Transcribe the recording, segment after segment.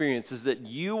experience is that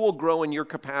you will grow in your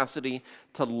capacity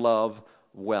to love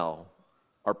well.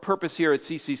 Our purpose here at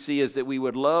CCC is that we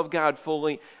would love God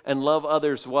fully and love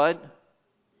others what?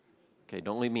 Okay,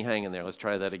 don't leave me hanging there. Let's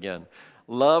try that again.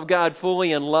 Love God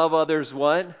fully and love others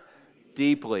what?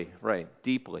 Deeply. Right,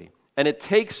 deeply. And it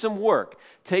takes some work,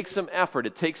 takes some effort,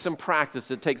 it takes some practice,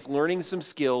 it takes learning some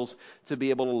skills to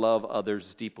be able to love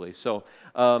others deeply. So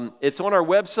it's on our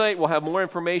website. We'll have more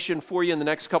information for you in the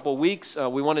next couple of weeks.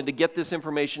 We wanted to get this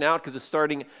information out because it's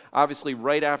starting obviously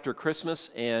right after Christmas,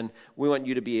 and we want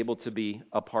you to be able to be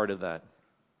a part of that.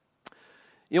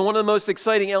 You know, one of the most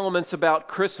exciting elements about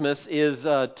Christmas is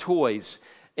toys.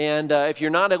 And if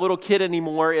you're not a little kid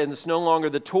anymore and it's no longer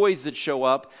the toys that show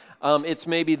up, it's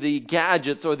maybe the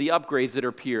gadgets or the upgrades that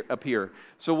appear.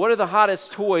 So what are the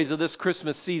hottest toys of this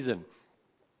Christmas season?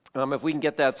 If we can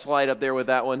get that slide up there with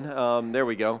that one. There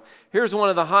we go. Here's one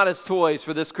of the hottest toys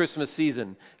for this Christmas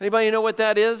season. Anybody know what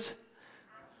that is?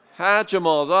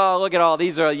 Hatchimals. Oh, look at all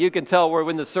these you can tell we're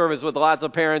in the service with lots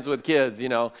of parents with kids, you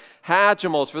know.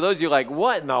 Hatchimals. For those of you like,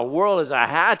 what in the world is a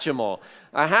Hatchimal?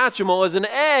 A Hatchimal is an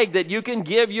egg that you can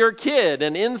give your kid,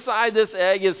 and inside this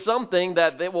egg is something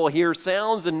that they will hear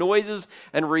sounds and noises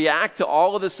and react to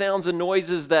all of the sounds and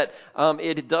noises that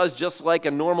it does just like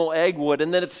a normal egg would.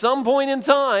 And then at some point in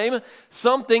time,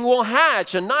 something will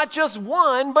hatch, and not just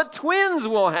one, but twins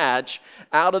will hatch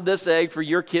out of this egg for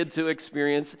your kid to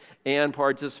experience and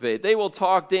participate. They will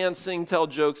talk, dance, sing, tell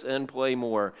jokes, and play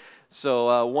more.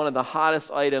 So one of the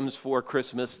hottest items for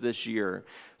Christmas this year.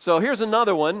 So here's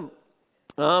another one.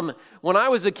 When I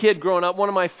was a kid growing up, one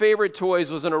of my favorite toys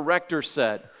was an erector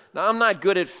set. Now, I'm not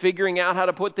good at figuring out how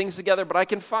to put things together, but I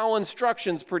can follow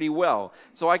instructions pretty well.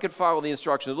 So I could follow the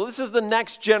instructions. Well, this is the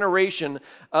next generation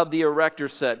of the erector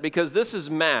set because this is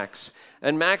Max.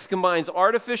 And Max combines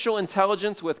artificial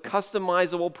intelligence with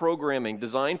customizable programming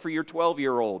designed for your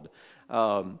 12-year-old.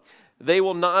 They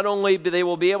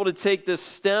will be able to take this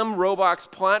STEM Roblox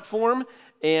platform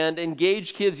and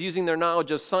engage kids using their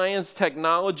knowledge of science,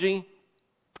 technology,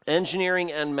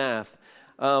 engineering, and math.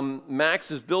 Max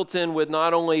is built in with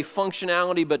not only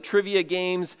functionality, but trivia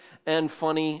games and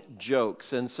funny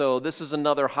jokes. And so this is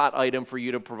another hot item for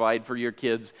you to provide for your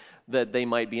kids that they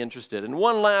might be interested in.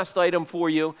 One last item for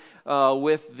you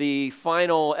with the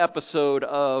final episode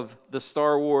of the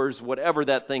Star Wars, whatever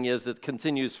that thing is that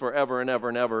continues forever and ever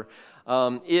and ever,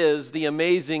 is the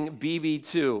amazing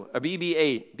BB-8.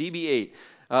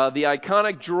 The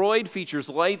iconic droid features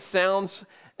lights, sounds,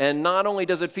 and not only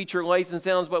does it feature lights and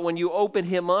sounds, but when you open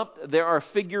him up, there are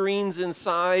figurines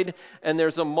inside, and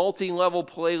there's a multi-level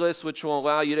playlist which will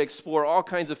allow you to explore all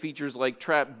kinds of features like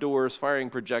trap doors,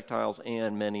 firing projectiles,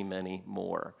 and many, many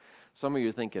more. Some of you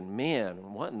are thinking,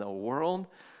 man, what in the world?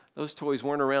 Those toys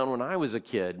weren't around when I was a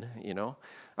kid, you know.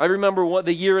 I remember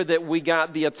the year that we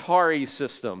got the Atari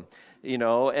system. You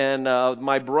know, and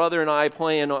my brother and I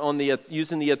playing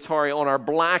using the Atari on our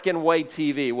black and white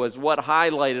TV was what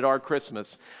highlighted our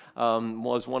Christmas.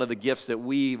 Was one of the gifts that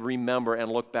we remember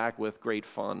and look back with great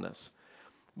fondness.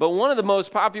 But one of the most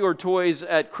popular toys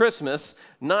at Christmas,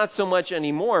 not so much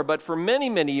anymore, but for many,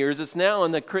 many years, it's now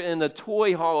in the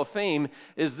Toy Hall of Fame,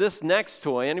 is this next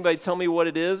toy. Anybody tell me what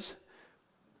it is?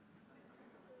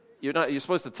 You're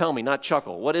supposed to tell me, not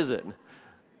chuckle. What is it?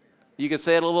 You can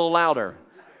say it a little louder.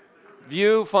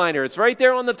 Viewfinder. It's right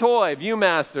there on the toy.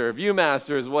 Viewmaster.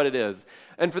 Viewmaster is what it is.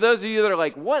 And for those of you that are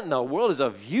like, what in the world is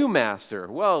a Viewmaster?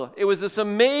 Well, it was this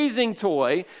amazing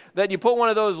toy that you put one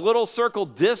of those little circle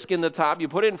discs in the top, you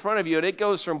put it in front of you, and it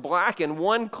goes from black, and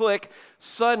one click,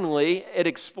 suddenly it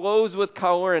explodes with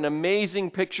color and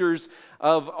amazing pictures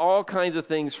of all kinds of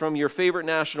things, from your favorite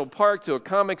national park to a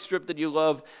comic strip that you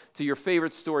love to your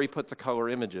favorite story put to color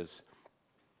images.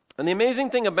 And the amazing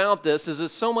thing about this is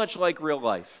it's so much like real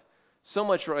life. So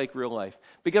much like real life.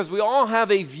 Because we all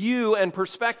have a view and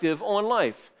perspective on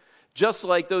life. Just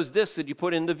like those discs that you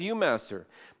put in the Viewmaster.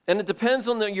 And it depends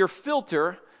on your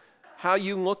filter, how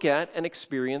you look at and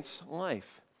experience life.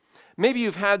 Maybe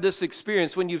you've had this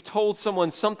experience when you've told someone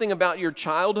something about your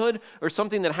childhood or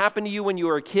something that happened to you when you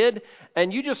were a kid,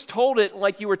 and you just told it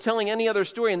like you were telling any other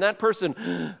story, and that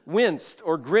person winced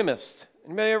or grimaced.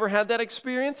 Anybody ever had that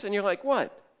experience? And you're like,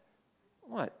 what?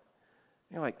 What?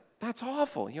 You're like, that's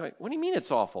awful. You're like, what do you mean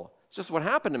it's awful? It's just what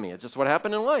happened to me. It's just what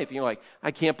happened in life. And you're like, I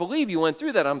can't believe you went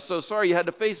through that. I'm so sorry you had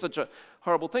to face such a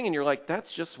horrible thing. And you're like,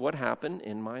 that's just what happened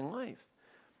in my life.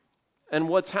 And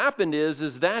what's happened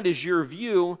is that is your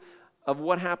view of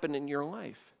what happened in your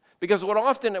life. Because what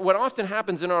often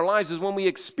happens in our lives is when we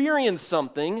experience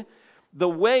something,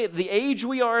 the age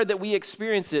we are that we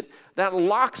experience it, that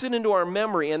locks it into our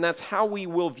memory, and that's how we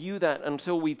will view that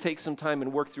until we take some time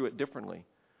and work through it differently.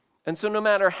 And so no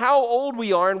matter how old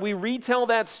we are and we retell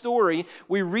that story,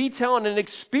 we retell it and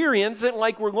experience it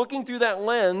like we're looking through that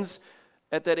lens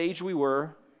at that age we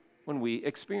were when we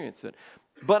experienced it.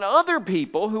 But other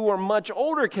people who are much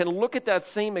older can look at that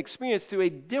same experience through a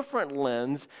different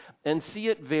lens and see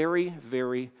it very,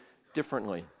 very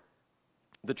differently.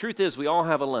 The truth is, we all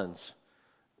have a lens.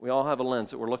 We all have a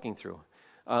lens that we're looking through.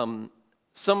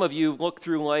 Some of you look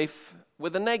through life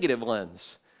with a negative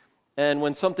lens. And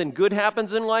when something good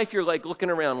happens in life, you're like looking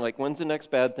around like, when's the next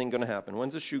bad thing going to happen?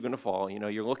 When's the shoe going to fall? You know,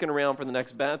 you're looking around for the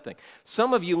next bad thing.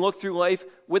 Some of you look through life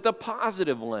with a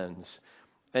positive lens.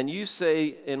 And you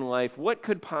say in life, what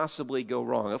could possibly go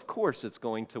wrong? Of course it's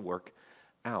going to work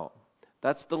out.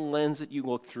 That's the lens that you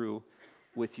look through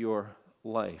with your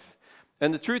life.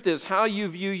 And the truth is, how you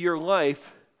view your life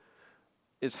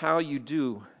is how you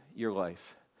do your life.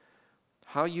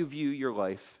 How you view your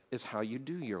life is how you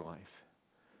do your life.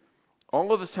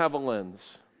 All of us have a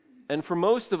lens. And for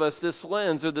most of us, this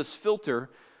lens or this filter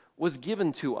was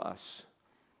given to us.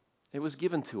 It was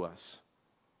given to us.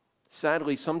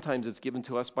 Sadly, sometimes it's given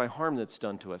to us by harm that's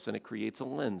done to us, and it creates a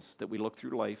lens that we look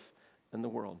through life and the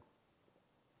world.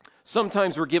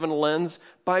 Sometimes we're given a lens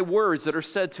by words that are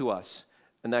said to us,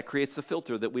 and that creates the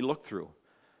filter that we look through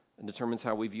and determines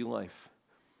how we view life.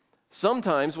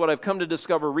 Sometimes what I've come to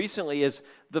discover recently is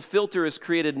the filter is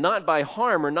created not by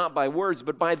harm or not by words,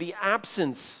 but by the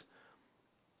absence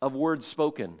of words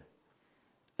spoken.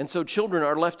 And so children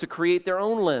are left to create their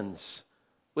own lens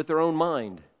with their own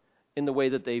mind in the way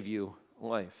that they view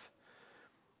life.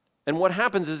 And what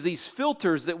happens is these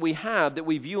filters that we have, that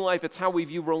we view life, it's how we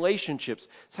view relationships,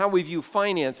 it's how we view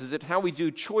finances, it's how we do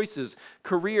choices,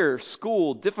 career,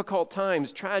 school, difficult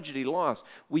times, tragedy, loss.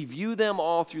 We view them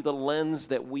all through the lens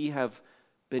that we have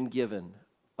been given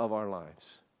of our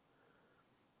lives.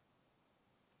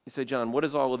 You say, John, what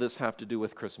does all of this have to do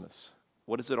with Christmas?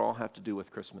 What does it all have to do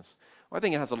with Christmas? Well, I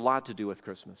think it has a lot to do with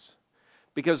Christmas.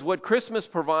 Because what Christmas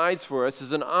provides for us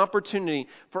is an opportunity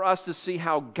for us to see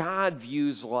how God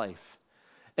views life.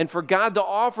 And for God to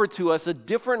offer to us a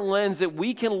different lens that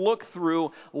we can look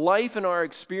through life and our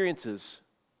experiences.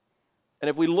 And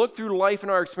if we look through life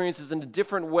and our experiences in a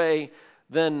different way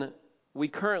than we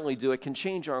currently do, it can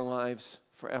change our lives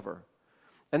forever.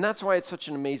 And that's why it's such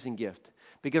an amazing gift.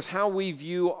 Because how we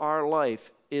view our life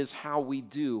is how we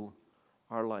do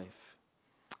our life.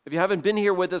 If you haven't been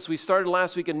here with us, we started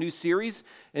last week a new series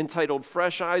entitled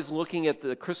Fresh Eyes, looking at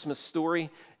the Christmas story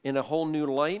in a whole new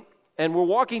light. And we're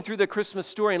walking through the Christmas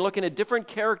story and looking at different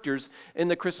characters in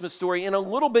the Christmas story in a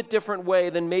little bit different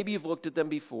way than maybe you've looked at them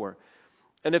before.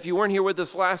 And if you weren't here with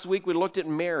us last week, we looked at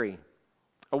Mary,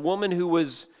 a woman who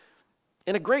was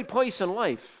in a great place in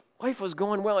life. Life was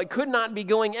going well. It could not be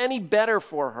going any better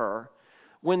for her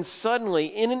when suddenly,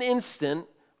 in an instant,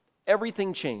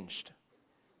 everything changed.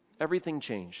 Everything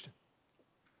changed.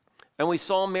 And we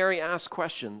saw Mary ask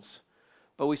questions,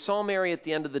 but we saw Mary at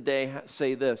the end of the day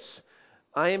say this,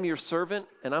 I am your servant,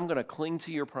 and I'm going to cling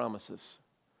to your promises.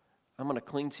 I'm going to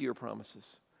cling to your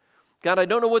promises. God, I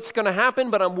don't know what's going to happen,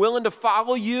 but I'm willing to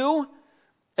follow you.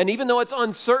 And even though it's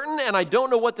uncertain and I don't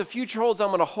know what the future holds, I'm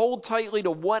going to hold tightly to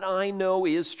what I know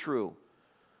is true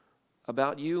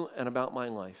about you and about my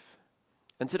life.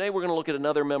 And today we're going to look at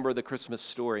another member of the Christmas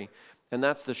story, and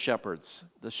that's the shepherds.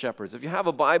 The shepherds. If you have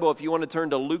a Bible, if you want to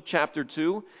turn to Luke chapter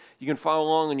 2, you can follow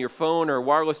along on your phone or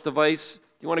wireless device.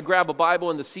 If you want to grab a Bible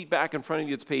in the seat back in front of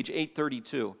you, it's page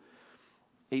 832.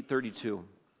 832.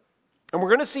 And we're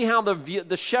going to see how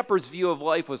the shepherds' view of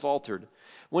life was altered.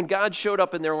 When God showed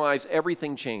up in their lives,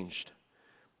 everything changed.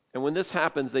 And when this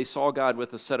happens, they saw God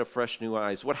with a set of fresh new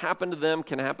eyes. What happened to them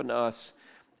can happen to us,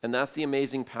 and that's the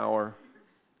amazing power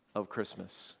of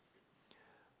Christmas.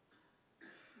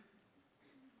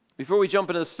 Before we jump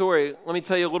into the story, let me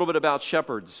tell you a little bit about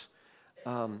shepherds.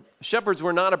 Shepherds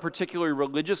were not a particularly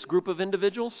religious group of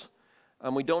individuals.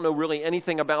 We don't know really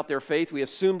anything about their faith. We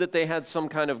assume that they had some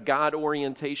kind of God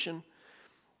orientation.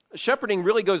 Shepherding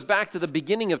really goes back to the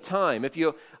beginning of time. If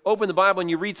you open the Bible and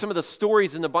you read some of the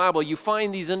stories in the Bible, you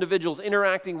find these individuals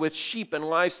interacting with sheep and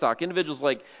livestock. Individuals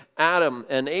like Adam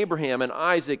and Abraham and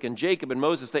Isaac and Jacob and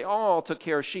Moses, they all took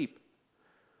care of sheep.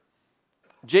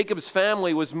 Jacob's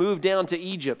family was moved down to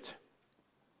Egypt,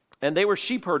 and they were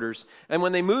sheep herders. And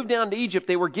when they moved down to Egypt,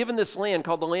 they were given this land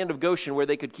called the land of Goshen where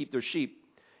they could keep their sheep.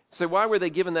 So why were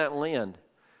they given that land?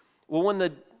 Well,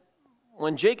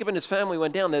 when Jacob and his family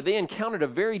went down there, they encountered a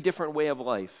very different way of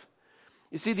life.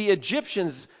 You see, the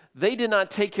Egyptians, they did not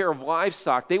take care of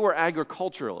livestock. They were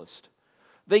agriculturalists.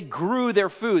 They grew their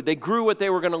food. They grew what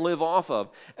they were going to live off of.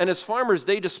 And as farmers,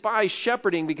 they despised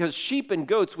shepherding because sheep and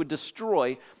goats would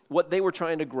destroy what they were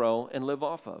trying to grow and live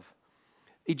off of.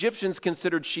 Egyptians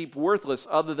considered sheep worthless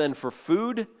other than for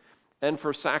food and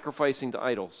for sacrificing to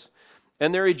idols.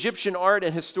 And their Egyptian art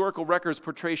and historical records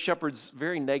portray shepherds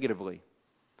very negatively.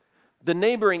 The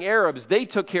neighboring Arabs, they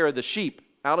took care of the sheep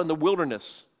out in the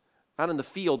wilderness, out in the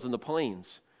fields and the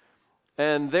plains.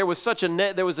 And there was such a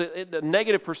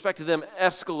negative perspective of them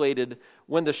escalated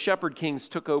when the shepherd kings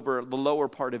took over the lower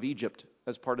part of Egypt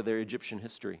as part of their Egyptian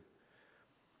history.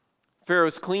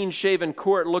 Pharaoh's clean-shaven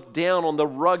court looked down on the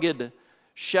rugged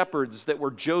shepherds that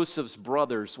were Joseph's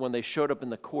brothers when they showed up in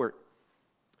the court.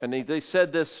 And they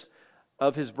said this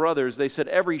of his brothers. They said,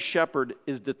 every shepherd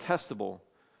is detestable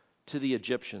to the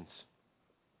Egyptians.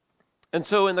 And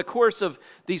so in the course of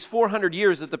these 400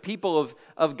 years that the people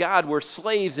of God were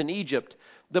slaves in Egypt,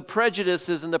 the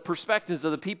prejudices and the perspectives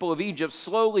of the people of Egypt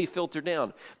slowly filtered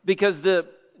down. Because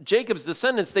Jacob's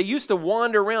descendants, they used to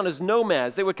wander around as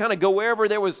nomads. They would kind of go wherever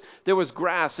there was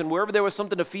grass and wherever there was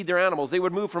something to feed their animals. They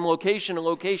would move from location to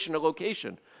location to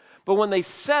location. But when they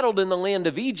settled in the land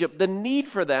of Egypt, the need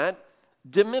for that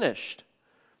diminished.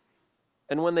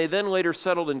 And when they then later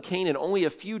settled in Canaan, only a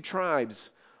few tribes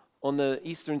on the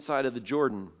eastern side of the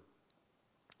Jordan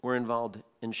were involved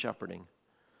in shepherding.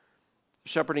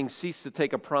 Shepherding ceased to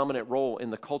take a prominent role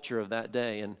in the culture of that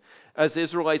day. And as the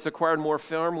Israelites acquired more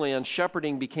farmland,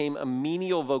 shepherding became a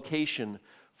menial vocation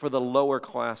for the lower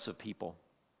class of people.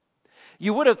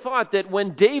 You would have thought that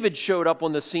when David showed up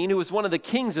on the scene, who was one of the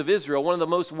kings of Israel, one of the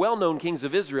most well-known kings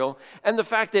of Israel, and the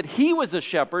fact that he was a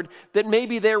shepherd, that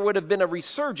maybe there would have been a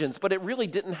resurgence, but it really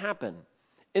didn't happen.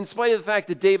 In spite of the fact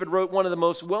that David wrote one of the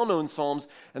most well-known Psalms,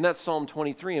 and that's Psalm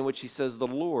 23, in which he says, "The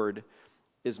Lord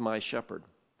is my shepherd."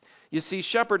 You see,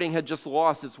 shepherding had just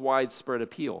lost its widespread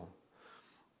appeal,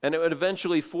 and it had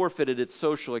eventually forfeited its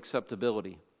social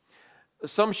acceptability.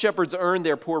 Some shepherds earned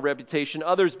their poor reputation.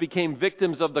 Others became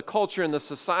victims of the culture and the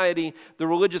society. The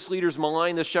religious leaders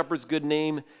maligned the shepherd's good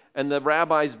name, and the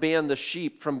rabbis banned the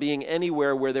sheep from being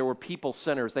anywhere where there were people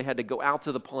centers. They had to go out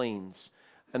to the plains,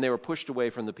 and they were pushed away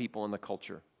from the people and the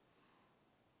culture.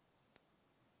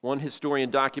 One historian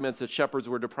documents that shepherds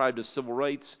were deprived of civil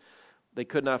rights. They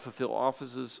could not fulfill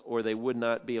offices, or they would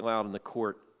not be allowed in the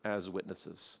court as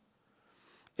witnesses.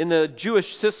 In the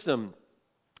Jewish system,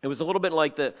 it was a little bit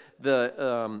like in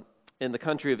the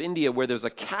country of India, where there's a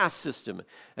caste system,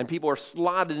 and people are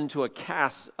slotted into a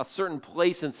caste, a certain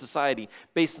place in society,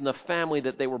 based on the family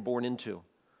that they were born into.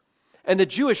 And the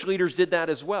Jewish leaders did that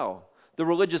as well. The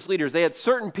religious leaders, they had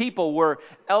certain people were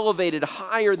elevated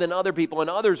higher than other people, and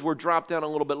others were dropped down a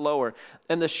little bit lower.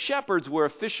 And the shepherds were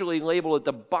officially labeled at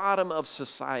the bottom of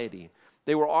society.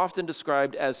 They were often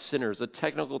described as sinners, a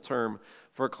technical term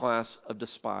for a class of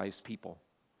despised people.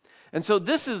 And so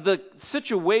this is the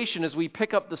situation as we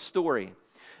pick up the story.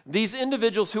 These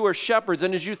individuals who are shepherds,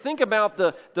 and as you think about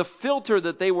the filter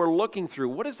that they were looking through,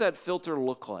 what does that filter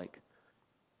look like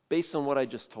based on what I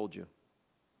just told you?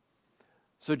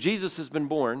 So Jesus has been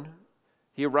born.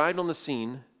 He arrived on the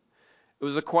scene. It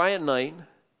was a quiet night.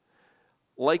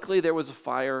 Likely there was a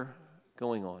fire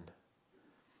going on.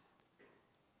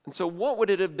 And so what would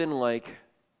it have been like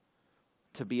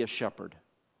to be a shepherd?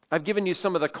 I've given you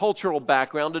some of the cultural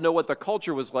background to know what the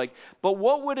culture was like, but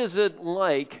what is it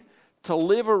like to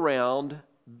live around,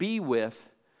 be with,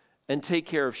 and take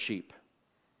care of sheep?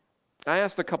 I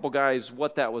asked a couple guys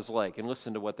what that was like, and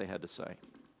listen to what they had to say.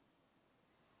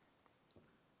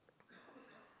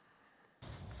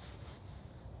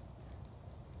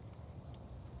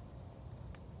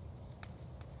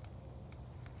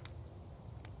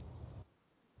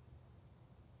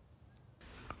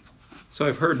 So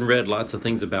I've heard and read lots of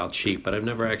things about sheep, but I've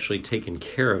never actually taken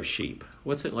care of sheep.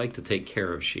 What's it like to take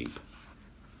care of sheep?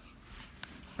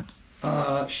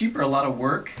 Sheep are a lot of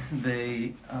work.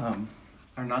 They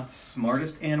are not the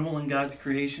smartest animal in God's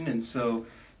creation, and so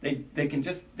they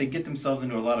get themselves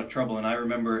into a lot of trouble. And I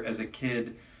remember as a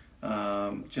kid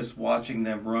just watching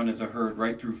them run as a herd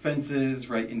right through fences,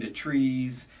 right into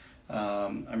trees. I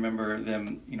remember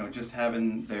them, just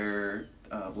having their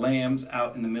lambs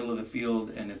out in the middle of the field,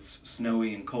 and it's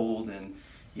snowy and cold, and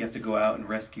you have to go out and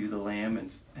rescue the lamb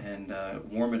and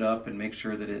warm it up and make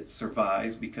sure that it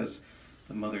survives, because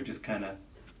the mother just kind of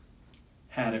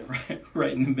had it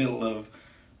right in the middle of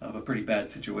a pretty bad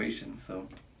situation. So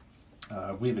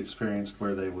we've experienced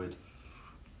where they would,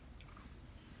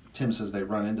 Tim says they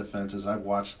run into fences. I've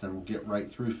watched them get right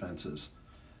through fences.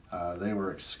 They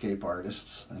were escape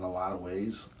artists in a lot of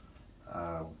ways.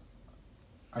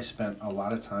 I spent a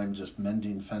lot of time just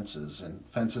mending fences, and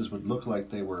fences would look like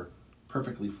they were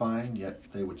perfectly fine, yet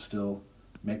they would still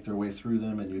make their way through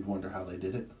them, and you'd wonder how they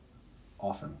did it,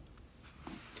 often.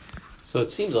 So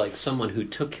it seems like someone who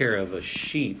took care of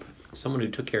sheep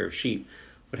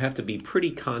would have to be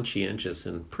pretty conscientious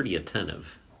and pretty attentive.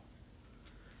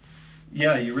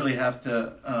 Yeah, you really have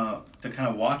to kind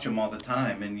of watch them all the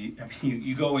time, and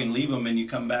you go away and leave them, and you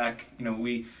come back.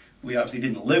 We obviously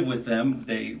didn't live with them;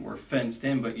 they were fenced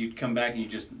in, but you'd come back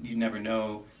and you never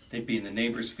know. They'd be in the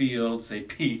neighbors' fields,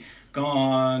 they'd be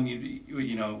gone.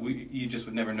 You just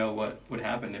would never know what would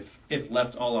happen if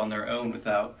left all on their own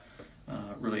without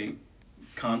really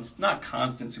not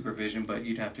constant supervision, but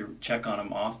you'd have to check on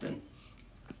them often.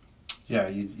 Yeah,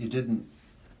 you didn't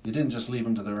just leave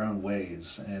them to their own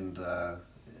ways, and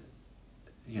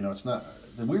it's not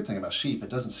the weird thing about sheep. It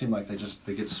doesn't seem like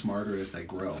they get smarter as they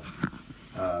grow.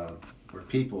 Where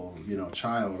people, a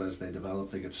child, as they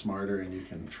develop, they get smarter, and you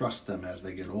can trust them as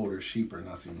they get older. Sheep are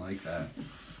nothing like that.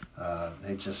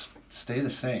 They just stay the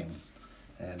same,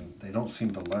 and they don't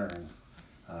seem to learn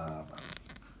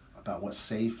about what's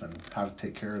safe and how to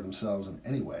take care of themselves in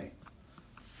any way.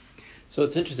 So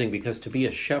it's interesting because to be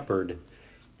a shepherd,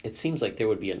 it seems like there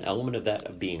would be an element of that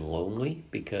of being lonely,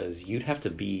 because you'd have to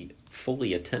be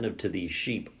fully attentive to these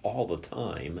sheep all the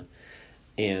time.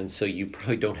 And so you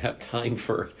probably don't have time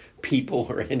for people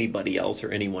or anybody else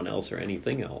or anyone else or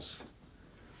anything else.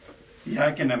 Yeah,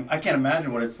 I can't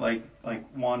imagine what it's like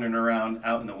wandering around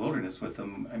out in the wilderness with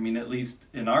them. I mean, at least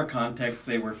in our context,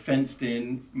 they were fenced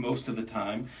in most of the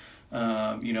time.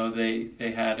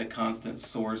 They had a constant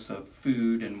source of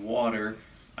food and water.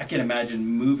 I can't imagine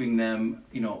moving them,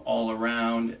 all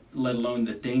around, let alone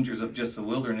the dangers of just the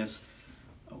wilderness.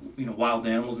 Wild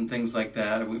animals and things like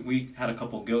that. We had a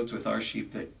couple goats with our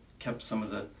sheep that kept some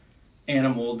of the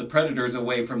predators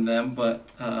away from them. But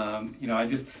I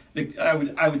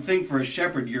would think for a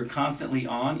shepherd, you're constantly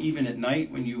on, even at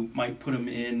night when you might put them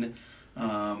in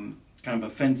kind of a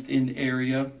fenced-in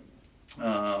area.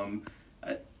 The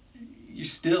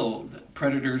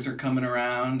predators are coming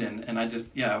around, and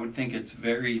I would think it's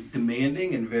very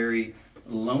demanding and very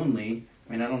lonely.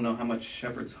 I mean, I don't know how much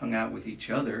shepherds hung out with each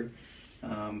other.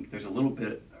 There's a little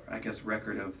bit, I guess,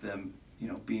 record of them,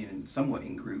 being somewhat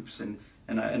in groups, and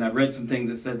I read some things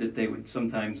that said that they would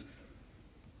sometimes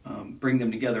bring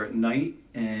them together at night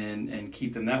and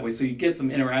keep them that way. So you get some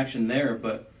interaction there,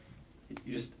 but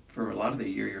you just for a lot of the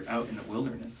year you're out in the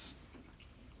wilderness.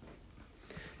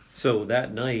 So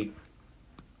that night,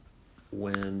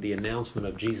 when the announcement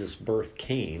of Jesus' birth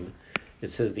came, it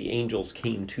says the angels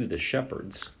came to the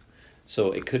shepherds.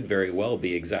 So it could very well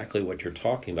be exactly what you're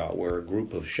talking about, where a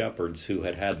group of shepherds who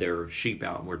had their sheep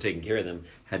out and were taking care of them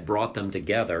had brought them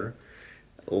together,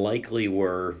 likely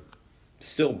were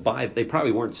still they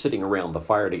probably weren't sitting around the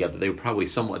fire together. They were probably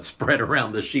somewhat spread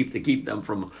around the sheep to keep them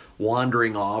from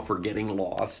wandering off or getting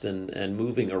lost and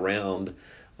moving around.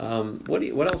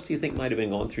 What else do you think might have been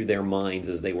going through their minds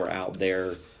as they were out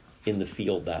there in the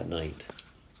field that night?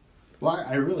 Well,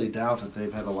 I really doubt that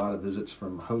they've had a lot of visits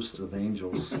from hosts of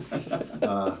angels.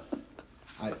 I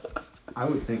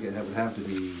would think it would have to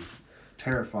be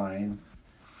terrifying,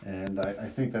 and I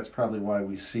think that's probably why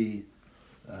we see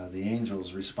the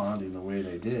angels responding the way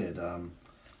they did.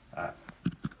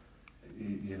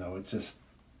 It's just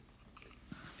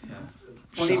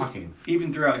shocking.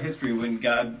 Even throughout history, when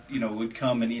God, would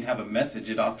come and he'd have a message,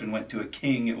 it often went to a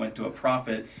king, it went to a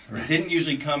prophet. Right. It didn't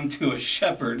usually come to a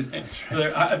shepherd.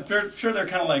 Right. I'm sure they're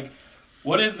kind of like,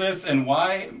 what is this and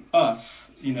why us?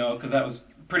 Because that was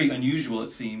pretty unusual,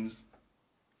 it seems.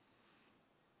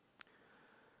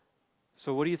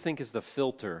 So what do you think is the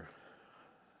filter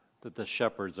that the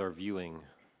shepherds are viewing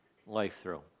life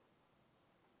through?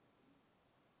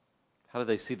 How do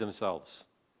they see themselves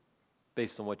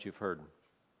based on what you've heard?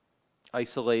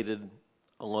 Isolated,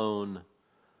 alone,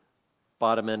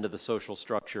 bottom end of the social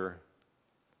structure,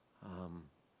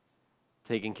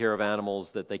 taking care of animals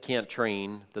that they can't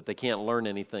train, that they can't learn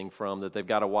anything from, that they've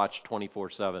got to watch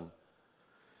 24/7.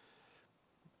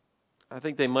 I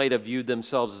think they might have viewed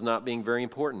themselves as not being very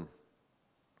important,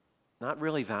 not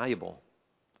really valuable,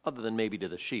 other than maybe to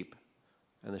the sheep,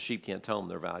 and the sheep can't tell them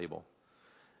they're valuable.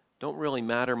 Don't really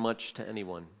matter much to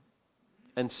anyone.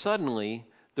 And suddenly,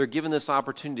 they're given this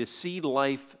opportunity to see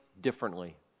life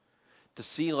differently.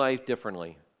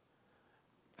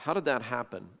 How did that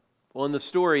happen? Well, in the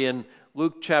story in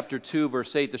Luke chapter 2,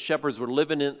 verse 8, the shepherds were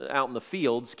living out in the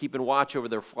fields, keeping watch over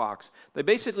their flocks. They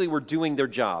basically were doing their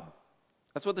job.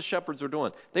 That's what the shepherds were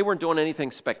doing. They weren't doing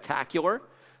anything spectacular.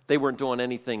 They weren't doing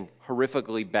anything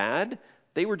horrifically bad.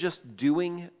 They were just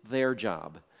doing their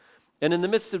job. And in the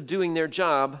midst of doing their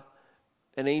job,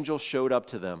 an angel showed up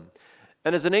to them.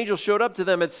 And as an angel showed up to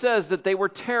them, it says that they were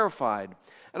terrified.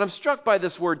 And I'm struck by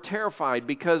this word terrified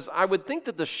because I would think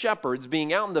that the shepherds,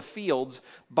 being out in the fields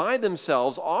by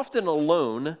themselves, often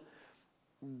alone,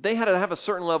 they had to have a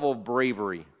certain level of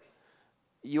bravery.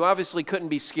 you obviously couldn't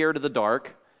be scared of the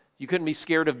dark. You couldn't be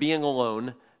scared of being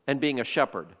alone and being a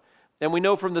shepherd. And we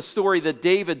know from the story that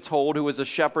David told, who was a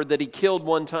shepherd, that he killed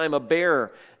one time a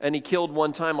bear and he killed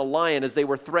one time a lion as they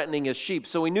were threatening his sheep.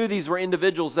 So we knew these were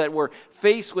individuals that were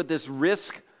faced with this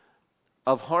risk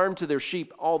of harm to their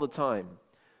sheep all the time.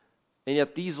 And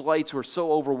yet these lights were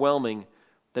so overwhelming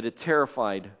that it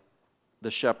terrified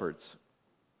the shepherds.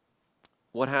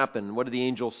 What happened? What did the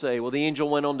angel say? Well, the angel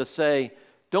went on to say,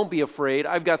 don't be afraid.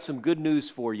 I've got some good news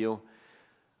for you.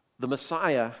 The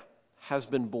Messiah has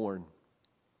been born.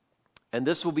 And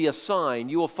this will be a sign.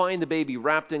 You will find the baby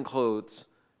wrapped in cloths,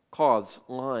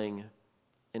 lying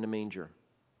in a manger.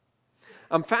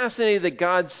 I'm fascinated that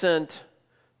God sent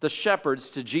the shepherds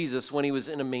to Jesus when he was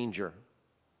in a manger.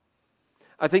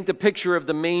 I think the picture of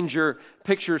the manger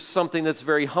pictures something that's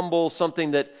very humble,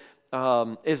 something that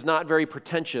is not very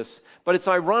pretentious. But it's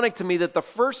ironic to me that the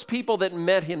first people that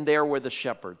met him there were the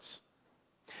shepherds.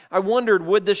 I wondered,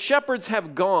 would the shepherds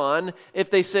have gone if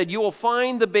they said, you will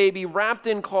find the baby wrapped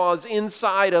in cloths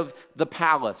inside of the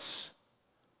palace?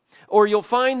 Or you'll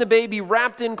find the baby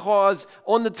wrapped in cloths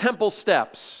on the temple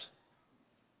steps?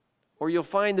 Or you'll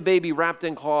find the baby wrapped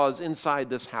in cloths inside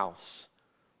this house?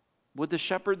 Would the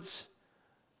shepherds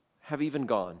have even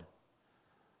gone?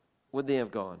 Would they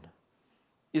have gone?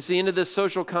 You see, into this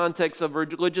social context of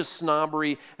religious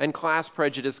snobbery and class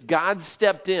prejudice, God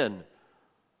stepped in.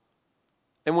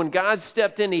 And when God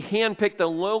stepped in, he handpicked the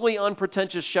lowly,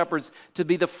 unpretentious shepherds to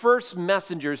be the first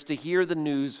messengers to hear the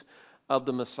news of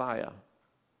the Messiah.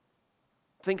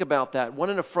 Think about that.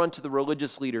 What an affront to the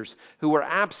religious leaders who were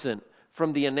absent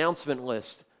from the announcement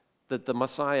list that the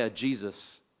Messiah,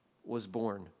 Jesus, was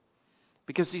born.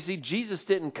 Because you see, Jesus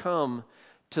didn't come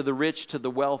to the rich, to the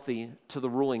wealthy, to the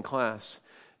ruling class.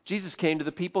 Jesus came to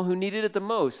the people who needed it the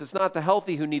most. It's not the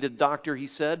healthy who need a doctor, he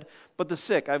said, but the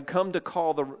sick. I've come to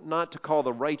not to call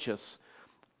the righteous,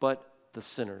 but the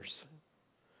sinners.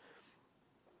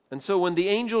 And so when the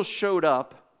angels showed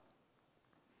up,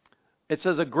 it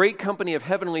says a great company of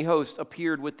heavenly hosts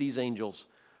appeared with these angels,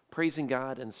 praising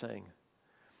God and saying.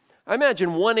 I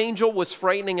imagine one angel was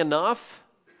frightening enough,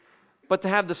 but to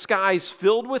have the skies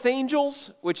filled with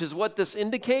angels, which is what this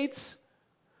indicates,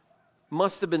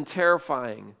 must have been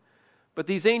terrifying. But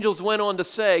these angels went on to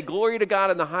say, glory to God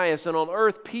in the highest, and on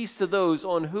earth peace to those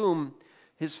on whom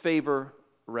his favor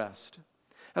rests.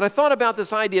 And I thought about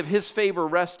this idea of his favor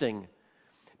resting,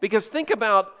 because think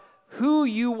about who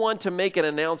you want to make an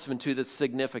announcement to that's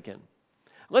significant.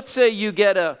 Let's say you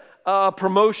get a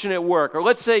promotion at work, or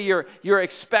let's say you're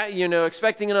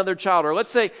expecting another child, or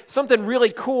let's say something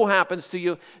really cool happens to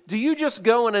you. Do you just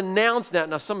go and announce that?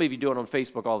 Now, some of you do it on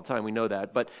Facebook all the time. We know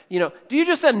that. But, do you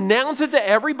just announce it to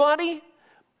everybody?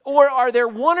 Or are there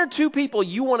one or two people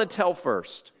you want to tell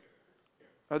first?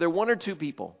 Are there one or two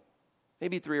people?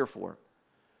 Maybe three or four.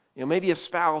 Maybe a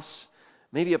spouse,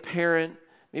 maybe a parent,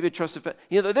 maybe a trusted friend.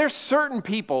 There's certain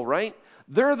people, right?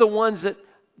 They're the ones that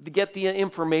get the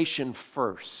information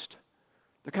first.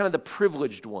 They're kind of the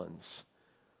privileged ones.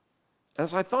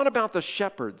 As I thought about the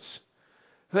shepherds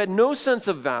who had no sense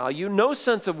of value, no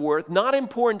sense of worth, not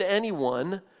important to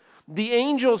anyone, the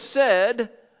angel said,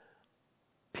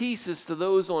 peace is to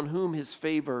those on whom his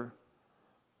favor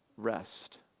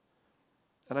rests.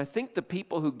 And I think the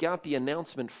people who got the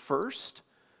announcement first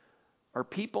are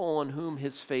people on whom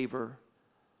his favor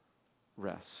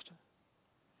rests.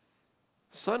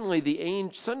 Suddenly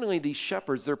these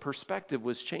shepherds, their perspective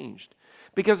was changed.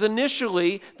 Because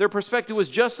initially, their perspective was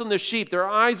just on the sheep. Their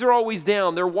eyes are always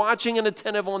down. They're watching and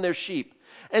attentive on their sheep.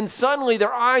 And suddenly,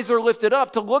 their eyes are lifted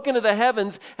up to look into the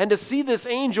heavens and to see this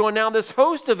angel and now this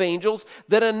host of angels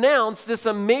that announced this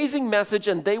amazing message,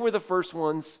 and they were the first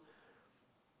ones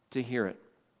to hear it.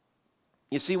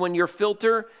 You see, when your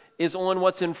filter is on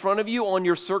what's in front of you, on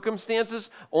your circumstances,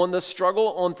 on the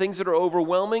struggle, on things that are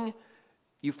overwhelming,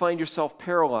 you find yourself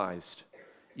paralyzed.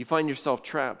 You find yourself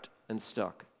trapped and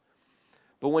stuck.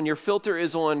 But when your filter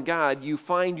is on God, you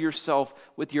find yourself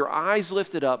with your eyes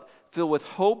lifted up, filled with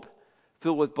hope,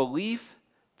 filled with belief,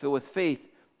 filled with faith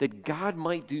that God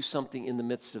might do something in the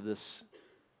midst of this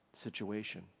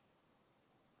situation.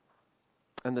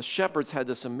 And the shepherds had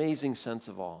this amazing sense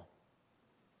of awe.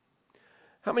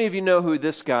 How many of you know who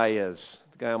this guy is?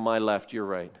 The guy on my left, your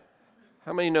right.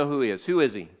 How many know who he is? Who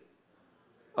is he?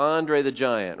 Andre the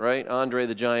Giant, right? Andre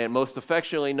the Giant, most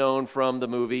affectionately known from the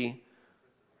movie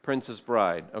Princess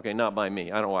Bride. Okay, not by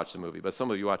me. I don't watch the movie, but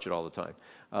some of you watch it all the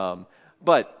time.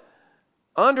 But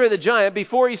Andre the Giant,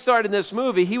 before he started this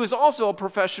movie, he was also a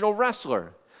professional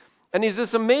wrestler. And he's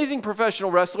this amazing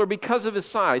professional wrestler because of his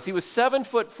size. He was 7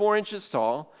 foot 4 inches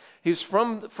tall. He was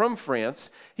from France.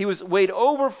 He weighed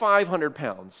over 500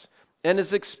 pounds. And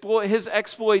his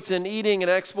exploits in eating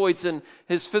and exploits in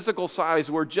his physical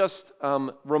size were just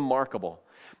remarkable.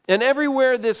 And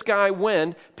everywhere this guy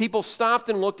went, people stopped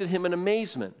and looked at him in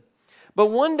amazement. But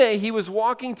one day he was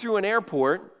walking through an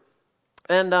airport,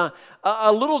 and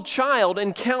a little child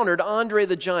encountered Andre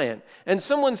the Giant. And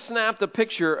someone snapped a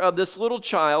picture of this little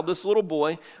child, this little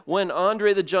boy, when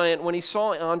he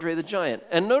saw Andre the Giant.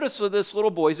 And notice this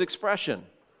little boy's expression.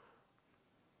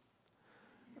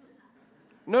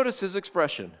 Notice his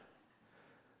expression.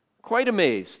 Quite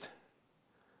amazed.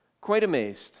 Quite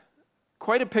amazed.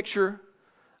 Quite a picture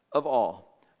of awe.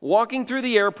 Walking through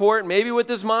the airport, maybe with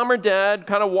his mom or dad,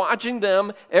 kind of watching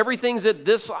them. Everything's at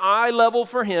this eye level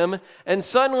for him. And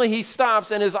suddenly he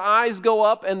stops and his eyes go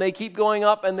up and they keep going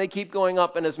up and they keep going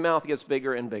up and his mouth gets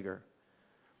bigger and bigger.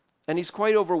 And he's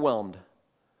quite overwhelmed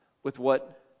with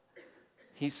what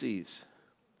he sees.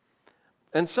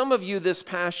 And some of you this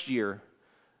past year,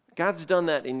 God's done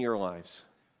that in your lives.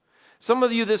 Some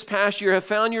of you this past year have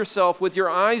found yourself with your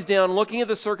eyes down, looking at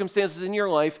the circumstances in your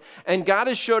life, and God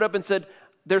has showed up and said,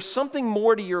 there's something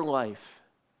more to your life.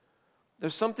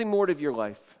 There's something more to your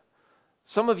life.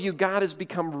 Some of you, God has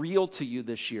become real to you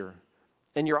this year,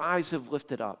 and your eyes have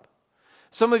lifted up.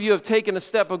 Some of you have taken a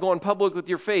step of going public with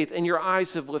your faith, and your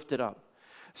eyes have lifted up.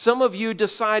 Some of you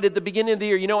decided at the beginning of the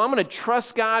year, I'm going to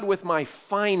trust God with my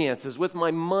finances, with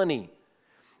my money.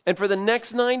 And for the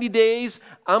next 90 days,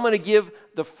 I'm going to give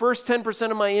the first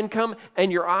 10% of my income,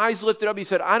 and your eyes lifted up. You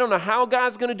said, I don't know how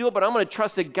God's going to do it, but I'm going to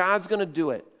trust that God's going to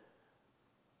do it.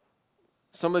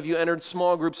 Some of you entered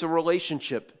small groups of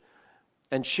relationship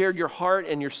and shared your heart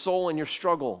and your soul and your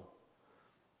struggle.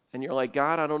 And you're like,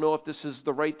 God, I don't know if this is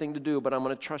the right thing to do, but I'm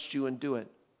going to trust you and do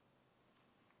it.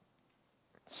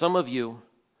 Some of you,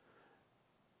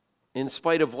 in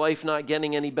spite of life not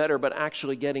getting any better, but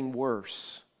actually getting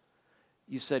worse,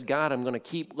 you said, God, I'm going to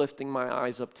keep lifting my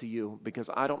eyes up to you because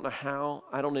I don't know how,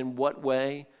 I don't know in what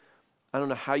way, I don't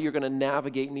know how you're going to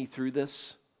navigate me through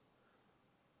this,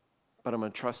 but I'm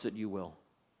going to trust that you will.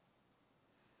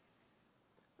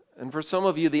 And for some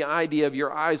of you, the idea of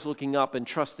your eyes looking up and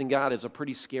trusting God is a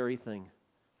pretty scary thing.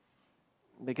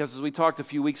 Because as we talked a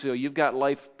few weeks ago, you've got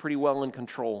life pretty well in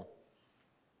control.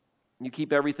 You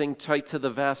keep everything tight to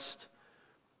the vest.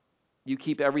 You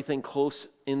keep everything close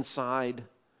inside.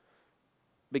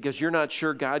 Because you're not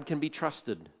sure God can be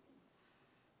trusted.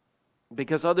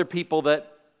 Because other people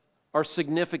that are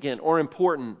significant or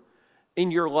important in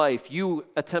your life, you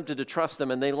attempted to trust them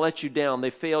and they let you down,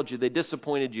 they failed you, they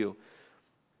disappointed you.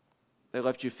 They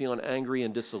left you feeling angry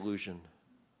and disillusioned.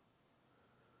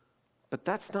 But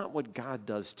that's not what God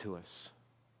does to us.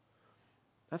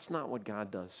 That's not what God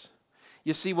does.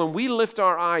 You see, when we lift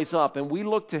our eyes up and we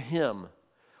look to Him,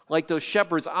 like those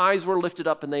shepherds' eyes were lifted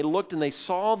up and they looked and they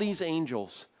saw these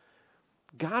angels,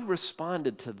 God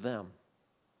responded to them.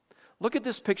 Look at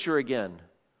this picture again.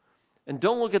 And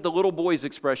don't look at the little boy's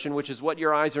expression, which is what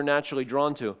your eyes are naturally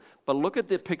drawn to, but look at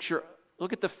the picture,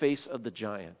 look at the face of the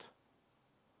giant.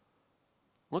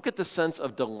 Look at the sense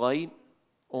of delight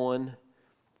on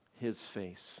his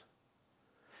face.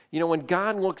 When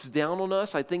God looks down on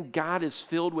us, I think God is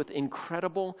filled with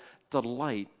incredible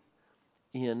delight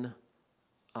in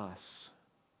us.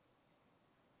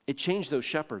 It changed those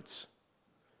shepherds.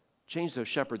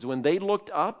 When they looked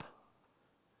up,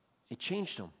 it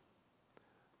changed them.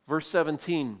 Verse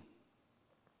 17,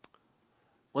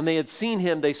 when they had seen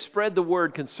him, they spread the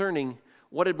word concerning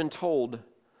what had been told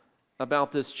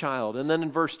about this child. And then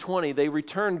in verse 20, they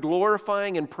returned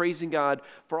glorifying and praising God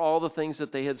for all the things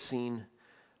that they had seen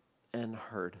and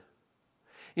heard.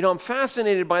 I'm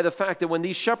fascinated by the fact that when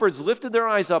these shepherds lifted their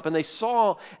eyes up and they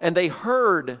saw and they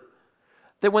heard,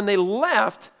 that when they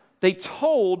left, they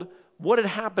told what had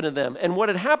happened to them. And what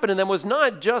had happened to them was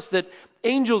not just that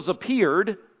angels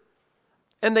appeared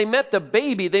and they met the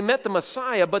baby, they met the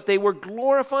Messiah, but they were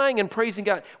glorifying and praising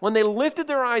God. When they lifted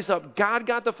their eyes up, God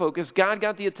got the focus, God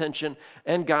got the attention,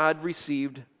 and God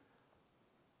received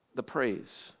the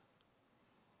praise.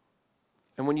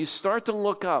 And when you start to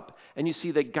look up and you see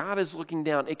that God is looking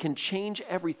down, it can change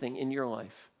everything in your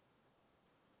life.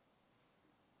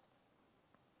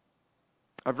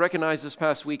 I've recognized this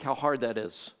past week how hard that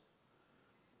is,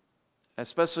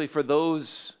 especially for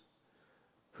those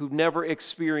who've never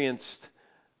experienced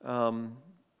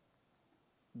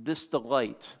this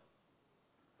delight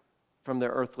from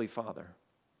their earthly father.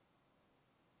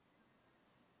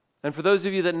 And for those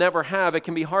of you that never have, it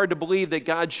can be hard to believe that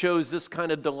God shows this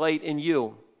kind of delight in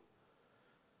you.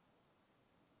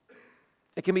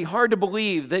 It can be hard to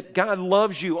believe that God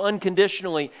loves you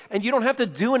unconditionally, and you don't have to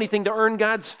do anything to earn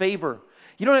God's favor.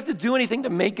 You don't have to do anything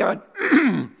to make God,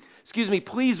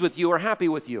 pleased with you or happy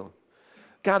with you.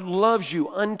 God loves you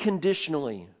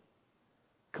unconditionally,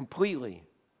 completely,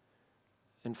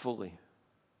 and fully.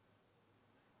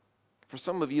 For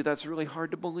some of you, that's really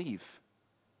hard to believe.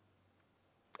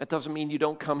 That doesn't mean you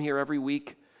don't come here every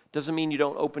week. Doesn't mean you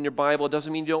don't open your Bible. It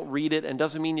doesn't mean you don't read it. And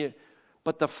doesn't mean you...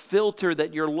 But the filter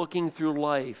that you're looking through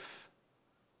life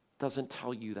doesn't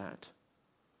tell you that.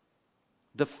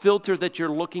 The filter that you're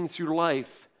looking through life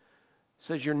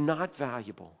says you're not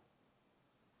valuable.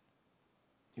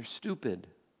 You're stupid.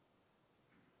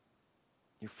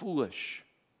 You're foolish.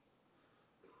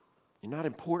 You're not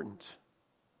important.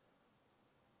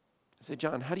 I say,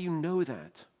 John, how do you know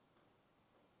that?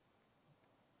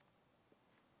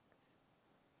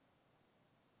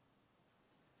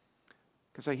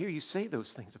 Because I hear you say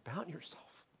those things about yourself.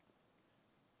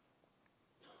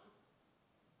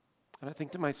 And I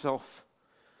think to myself,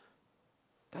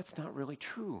 that's not really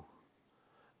true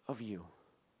of you.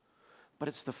 But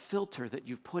it's the filter that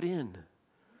you've put in,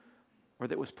 or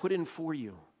that was put in for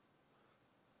you,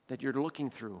 that you're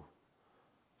looking through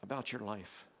about your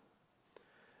life.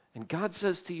 And God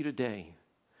says to you today,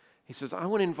 He says, I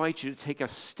want to invite you to take a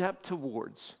step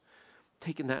towards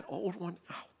taking that old one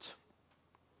out,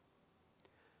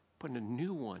 putting a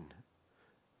new one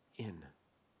in.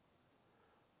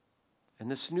 And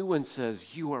this new one says,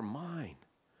 you are mine,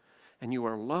 and you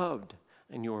are loved,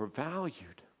 and you are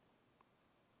valued,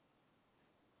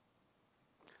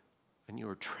 and you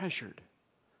are treasured,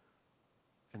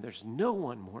 and there's no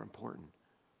one more important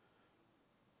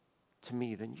to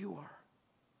me than you are.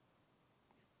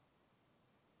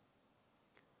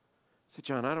 I said,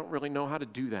 John, I don't really know how to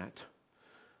do that.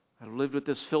 I've lived with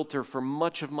this filter for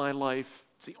much of my life.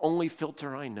 It's the only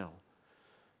filter I know.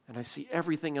 And I see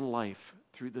everything in life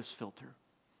through this filter.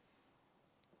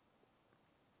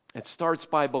 It starts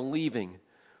by believing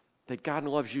that God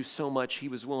loves you so much He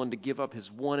was willing to give up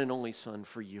His one and only Son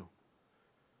for you.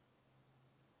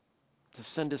 To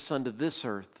send His Son to this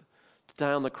earth, to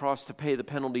die on the cross to pay the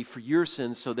penalty for your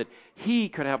sins so that He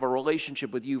could have a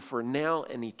relationship with you for now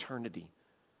and eternity.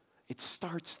 It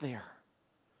starts there.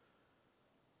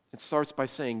 It starts by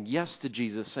saying yes to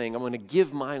Jesus, saying, I'm going to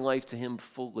give my life to Him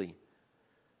fully.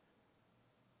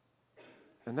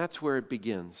 And that's where it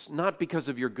begins. Not because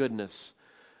of your goodness.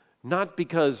 Not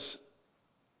because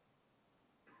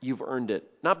you've earned it.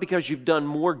 Not because you've done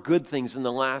more good things in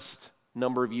the last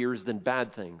number of years than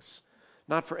bad things.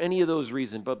 Not for any of those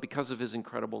reasons, but because of His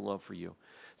incredible love for you.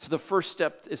 So the first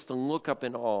step is to look up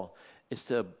in awe, is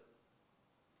to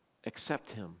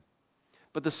accept Him.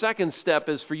 But the second step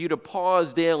is for you to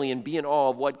pause daily and be in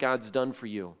awe of what God's done for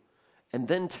you. And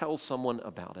then tell someone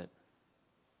about it.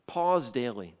 Pause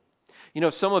daily. You know,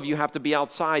 some of you have to be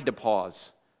outside to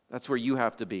pause. That's where you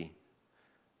have to be.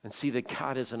 And see that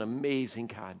God is an amazing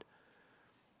God.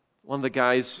 One of the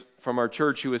guys from our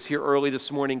church who was here early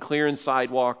this morning clearing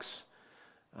sidewalks,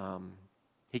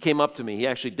 he came up to me. He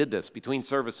actually did this between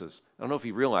services. I don't know if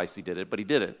he realized he did it, but he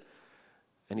did it.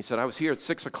 And he said, I was here at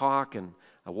 6 o'clock and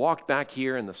I walked back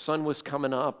here and the sun was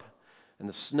coming up and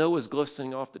the snow was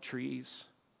glistening off the trees.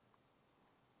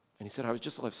 And he said, I was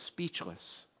just left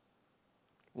speechless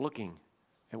looking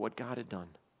at what God had done.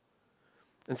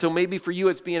 And so maybe for you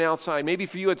it's being outside. Maybe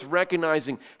for you it's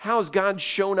recognizing, how has God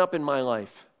shown up in my life?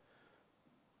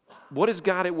 What is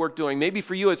God at work doing? Maybe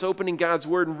for you it's opening God's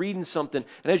Word and reading something.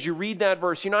 And as you read that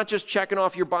verse, you're not just checking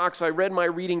off your box, I read my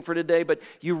reading for today, but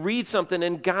you read something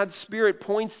and God's Spirit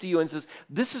points to you and says,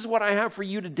 this is what I have for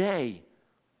you today.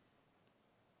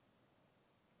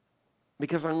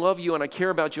 Because I love you and I care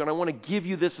about you and I want to give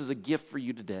you this as a gift for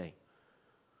you today.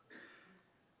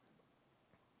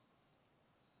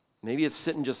 Maybe it's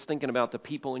sitting just thinking about the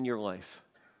people in your life.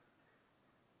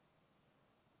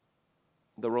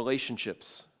 The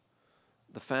relationships.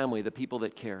 The family, the people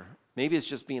that care. Maybe it's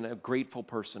just being a grateful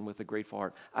person with a grateful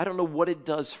heart. I don't know what it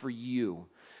does for you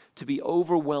to be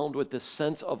overwhelmed with this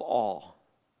sense of awe.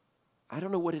 I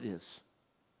don't know what it is.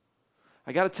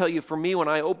 I got to tell you, for me, when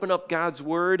I open up God's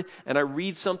Word and I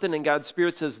read something and God's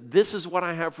Spirit says, this is what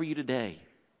I have for you today.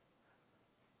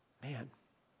 Man.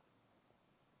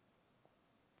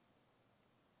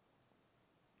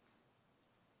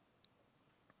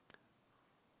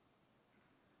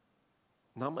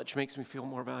 Not much makes me feel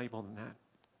more valuable than that.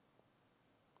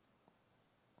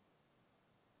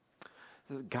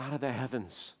 The God of the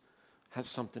heavens has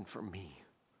something for me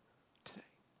today.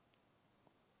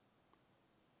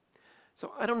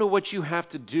 So I don't know what you have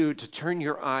to do to turn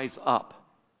your eyes up.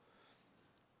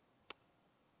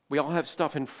 We all have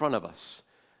stuff in front of us.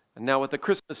 And now with the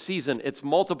Christmas season, it's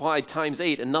multiplied times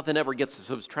 8 and nothing ever gets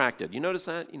subtracted. You notice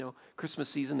that? You know, Christmas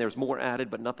season, there's more added,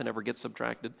 but nothing ever gets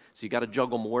subtracted. So you got to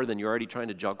juggle more than you're already trying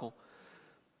to juggle.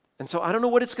 And so I don't know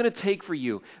what it's going to take for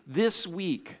you this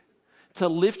week to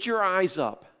lift your eyes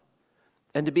up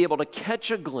and to be able to catch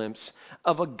a glimpse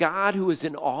of a God who is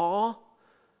in awe,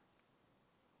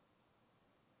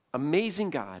 amazing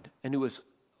God, and who is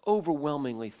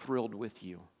overwhelmingly thrilled with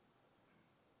you.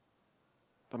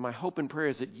 But my hope and prayer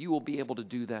is that you will be able to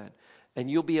do that, and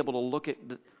you'll be able to look at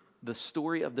the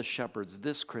story of the shepherds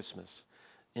this Christmas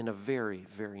in a very,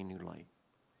 very new light.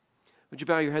 Would you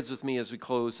bow your heads with me as we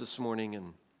close this morning?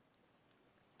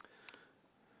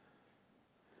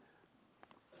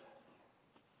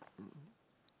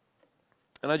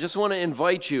 And I just want to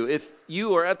invite you, if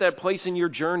you are at that place in your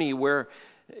journey where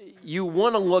you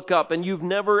want to look up and you've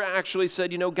never actually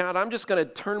said, God, I'm just going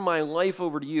to turn my life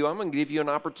over to you. I'm going to give you an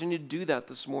opportunity to do that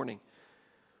this morning.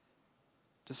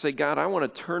 To say, God, I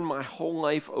want to turn my whole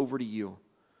life over to you.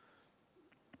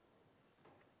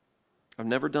 I've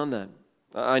never done that.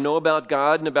 I know about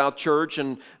God and about church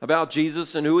and about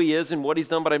Jesus and who He is and what He's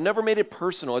done, but I've never made it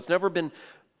personal. It's never been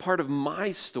part of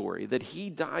my story that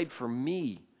He died for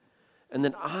me and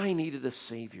that I needed a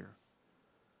Savior.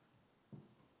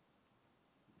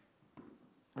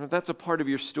 And if that's a part of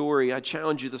your story, I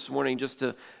challenge you this morning just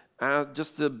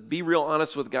to be real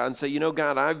honest with God and say,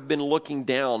 God, I've been looking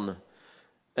down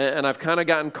and I've kind of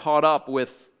gotten caught up with,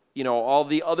 all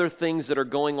the other things that are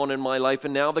going on in my life,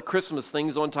 and now the Christmas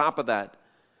things on top of that.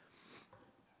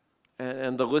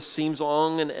 And the list seems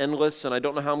long and endless, and I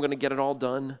don't know how I'm going to get it all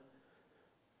done.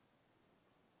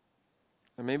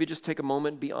 And maybe just take a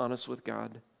moment and be honest with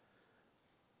God.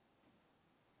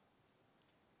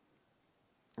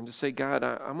 And just say, God,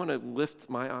 I'm going to lift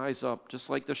my eyes up just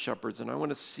like the shepherds, and I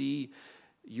want to see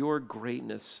your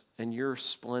greatness and your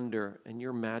splendor and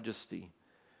your majesty.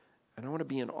 And I want to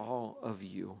be in awe of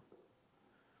you.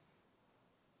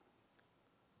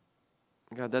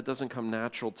 God, that doesn't come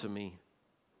natural to me.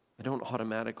 I don't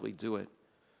automatically do it.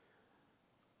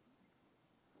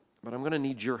 But I'm going to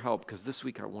need your help because this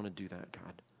week I want to do that,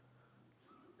 God.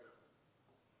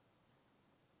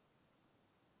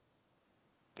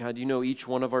 God, you know each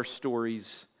one of our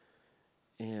stories,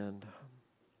 and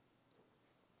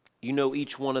you know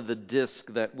each one of the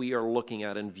discs that we are looking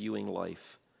at and viewing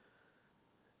life.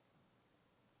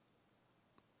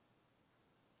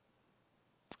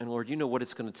 And Lord, you know what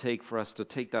it's going to take for us to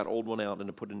take that old one out and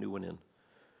to put a new one in.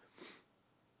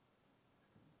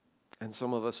 And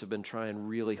some of us have been trying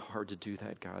really hard to do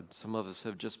that, God. Some of us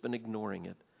have just been ignoring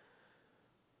it.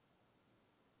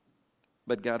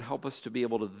 But God, help us to be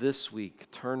able to this week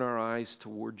turn our eyes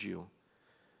towards you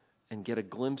and get a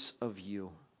glimpse of you.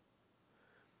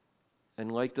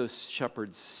 And like those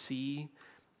shepherds, see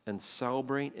and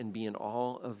celebrate and be in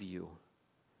awe of you.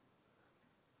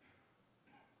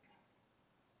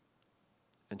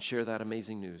 And share that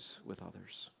amazing news with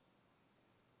others.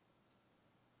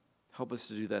 Help us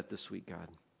to do that this week, God,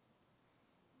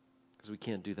 because we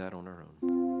can't do that on our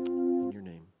own.